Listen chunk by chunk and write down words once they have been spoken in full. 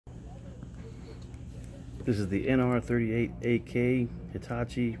This is the NR38AK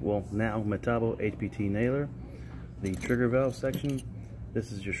Hitachi, well now Metabo HPT nailer. The trigger valve section.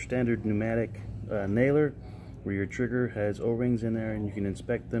 This is your standard pneumatic nailer where your trigger has O-rings in there and you can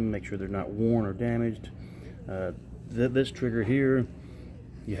inspect them, make sure they're not worn or damaged. This trigger here,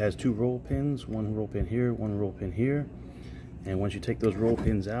 it has two roll pins, one roll pin here, one roll pin here. And once you take those roll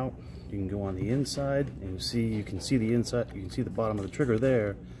pins out, you can go on the inside and you can see the inside, you can see the bottom of the trigger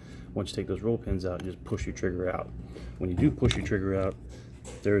there. Once you take those roll pins out, you just push your trigger out. When you do push your trigger out,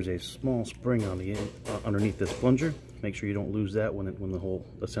 there's a small spring on the underneath this plunger. Make sure you don't lose that when the whole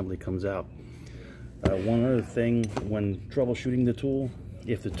assembly comes out. One other thing, when troubleshooting the tool,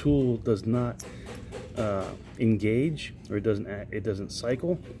 if the tool does not engage or it doesn't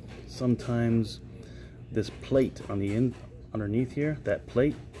cycle, sometimes this plate on the underneath here, that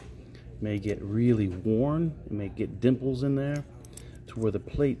plate may get really worn. It may get dimples in there to where the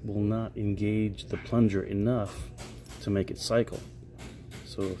plate will not engage the plunger enough to make it cycle.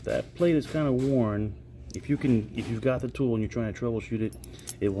 So if that plate is kind of worn, if you've got the tool and you're trying to troubleshoot it,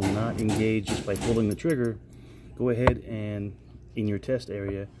 it will not engage just by pulling the trigger. Go ahead and in your test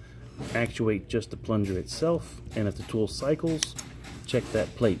area, actuate just the plunger itself, and if the tool cycles, check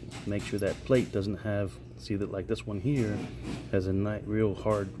that plate. Make sure that plate doesn't have, see that like this one here has a nice real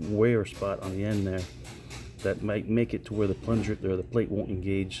hard wear spot on the end there. That might make it to where the plunger or the plate won't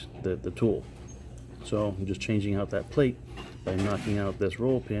engage the tool. So I'm just changing out that plate by knocking out this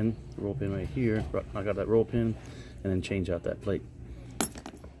roll pin right here, knock out that roll pin, and then change out that plate.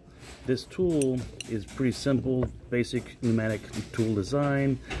 This tool is pretty simple, basic pneumatic tool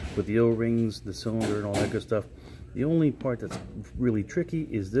design with the O-rings, the cylinder, and all that good stuff. The only part that's really tricky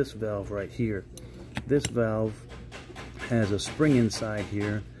is this valve right here. This valve has a spring inside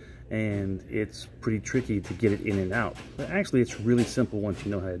here, and it's pretty tricky to get it in and out. But actually, it's really simple once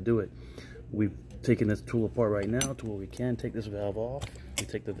you know how to do it. We've taken this tool apart right now to where we can take this valve off. We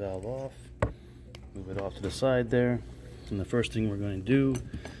take the valve off, move it off to the side there, and the first thing we're going to do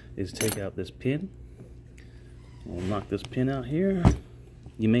is take out this pin. We'll knock this pin out here.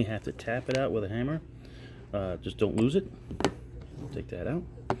 You may have to tap it out with a hammer. Just don't lose it. Take that out.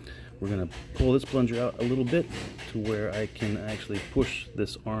 We're going to pull this plunger out a little bit to where I can actually push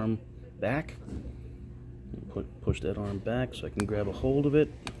this arm back. Push that arm back so I can grab a hold of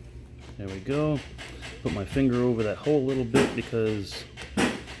it. There we go. Put my finger over that hole a little bit because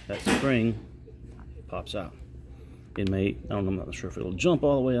that spring pops out. It may, I'm not sure if it'll jump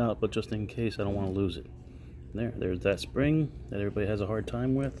all the way out, but just in case, I don't want to lose it. There's that spring that everybody has a hard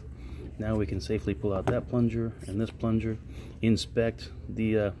time with. Now we can safely pull out that plunger and this plunger, inspect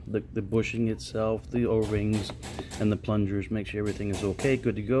the bushing itself, the O-rings, and the plungers, make sure everything is okay,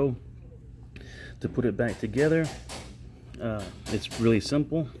 good to go. To put it back together, it's really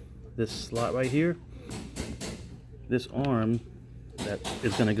simple. This slot right here, this arm, that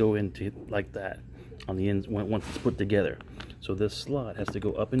is going to go into like that on the ends once it's put together. So this slot has to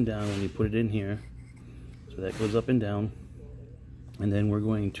go up and down when you put it in here. So that goes up and down, and then we're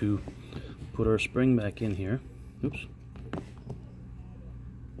going to put our spring back in here. Oops.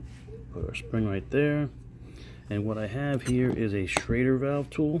 Put our spring right there. And what I have here is a Schrader valve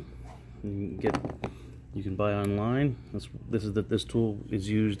tool. You can buy online. This tool is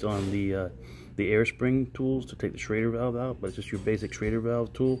used on the air spring tools to take the Schrader valve out, but it's just your basic Schrader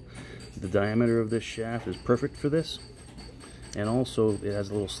valve tool. The diameter of this shaft is perfect for this, and also it has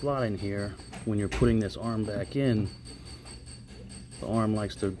a little slot in here. When you're putting this arm back in, the arm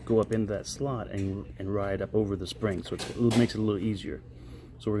likes to go up into that slot and ride up over the spring, so it makes it a little easier.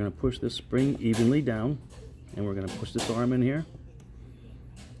 So we're going to push this spring evenly down, and we're going to push this arm in here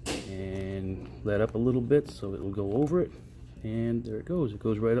and let up a little bit so it will go over it, and there it goes. It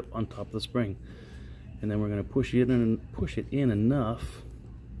goes right up on top of the spring, and then we're going to push it in enough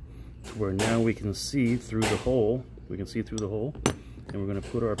to where now we can see through the hole. We can see through the hole, and we're going to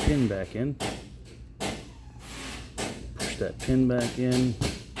put our pin back in. Push that pin back in.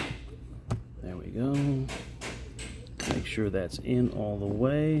 There we go. Make sure that's in all the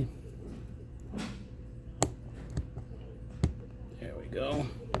way. There we go.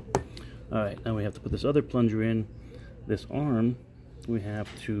 Alright, now we have to put this other plunger in. This arm, we have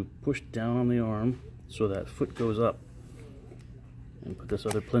to push down on the arm so that foot goes up, and put this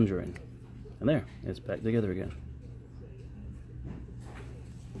other plunger in. And there, it's back together again.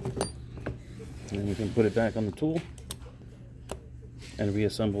 And then we can put it back on the tool and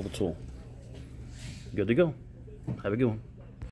reassemble the tool. Good to go. Have a good one.